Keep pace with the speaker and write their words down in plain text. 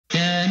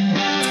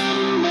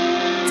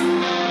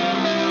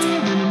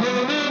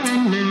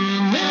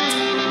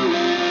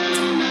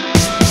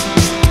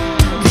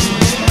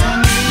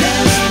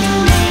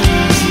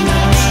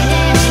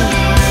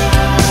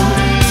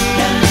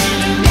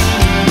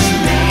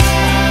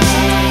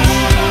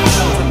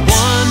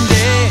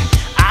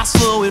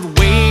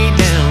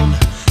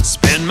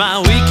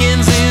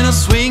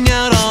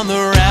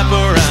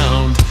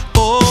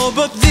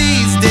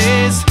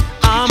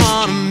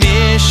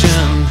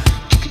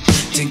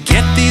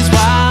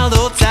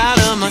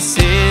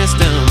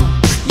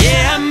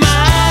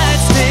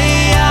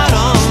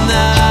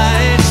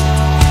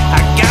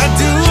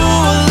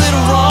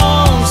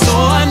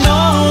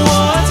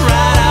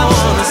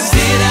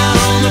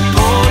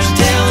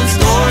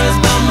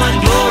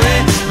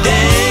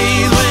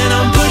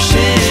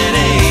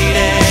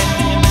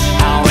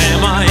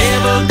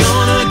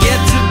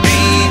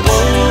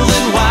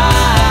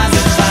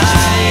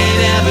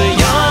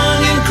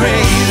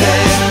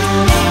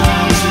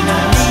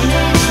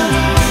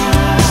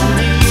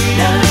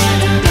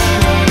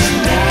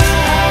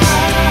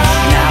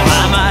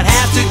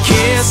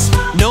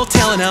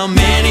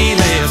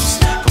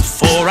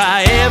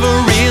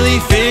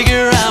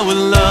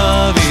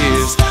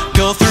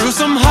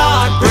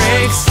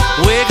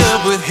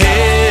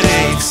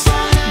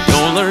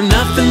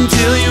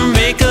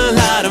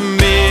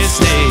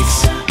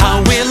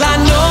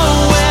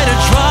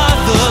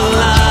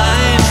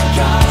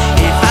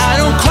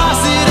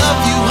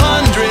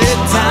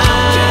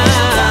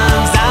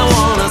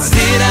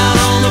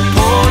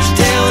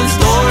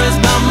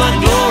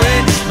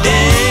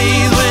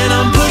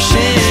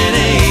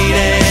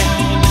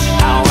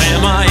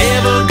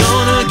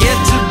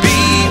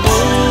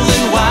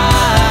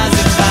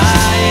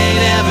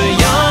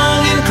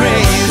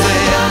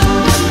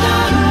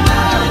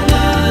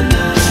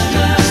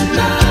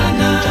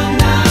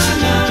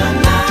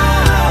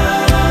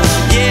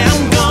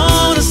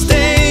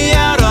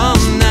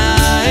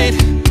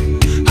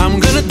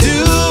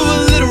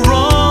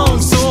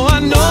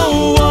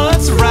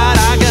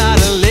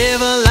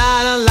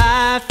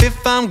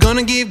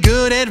gonna give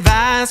good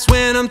advice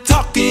when I'm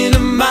talking to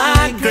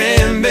my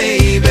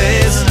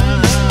grandbabies.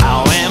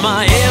 How am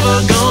I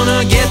ever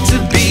gonna get to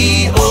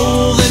be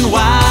old and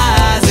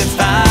wise if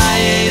I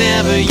ain't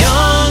ever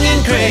young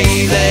and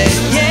crazy?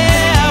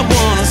 Yeah, I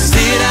wanna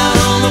sit out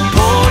on the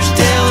porch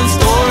telling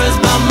stories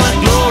about my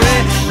glory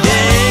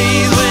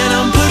days when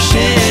I'm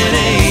pushing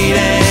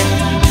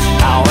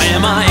 80. How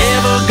am I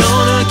ever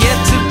gonna get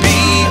to be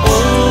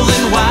old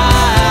and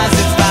wise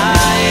if I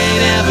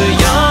ain't ever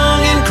young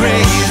and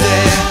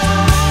crazy?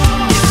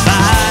 If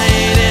I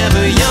ain't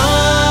ever young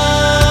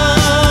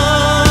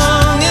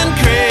and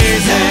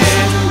crazy.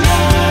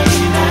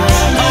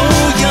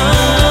 Oh,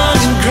 young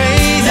and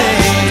crazy.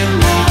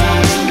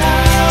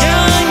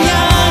 Young,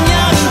 young,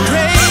 young and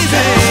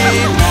crazy.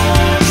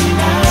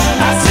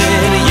 I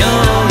said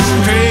young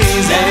and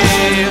crazy.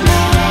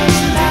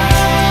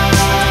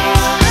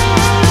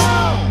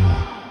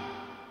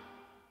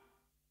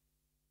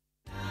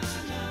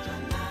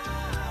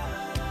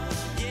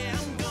 Yeah,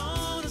 I'm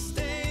gonna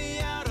stay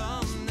out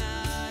all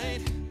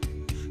night.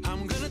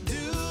 I'm gonna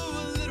do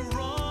a little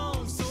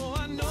wrong so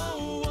I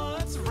know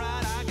what's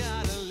right. I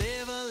gotta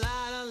live a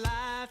lot of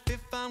life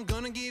if I'm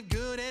gonna give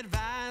good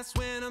advice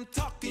when I'm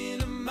talking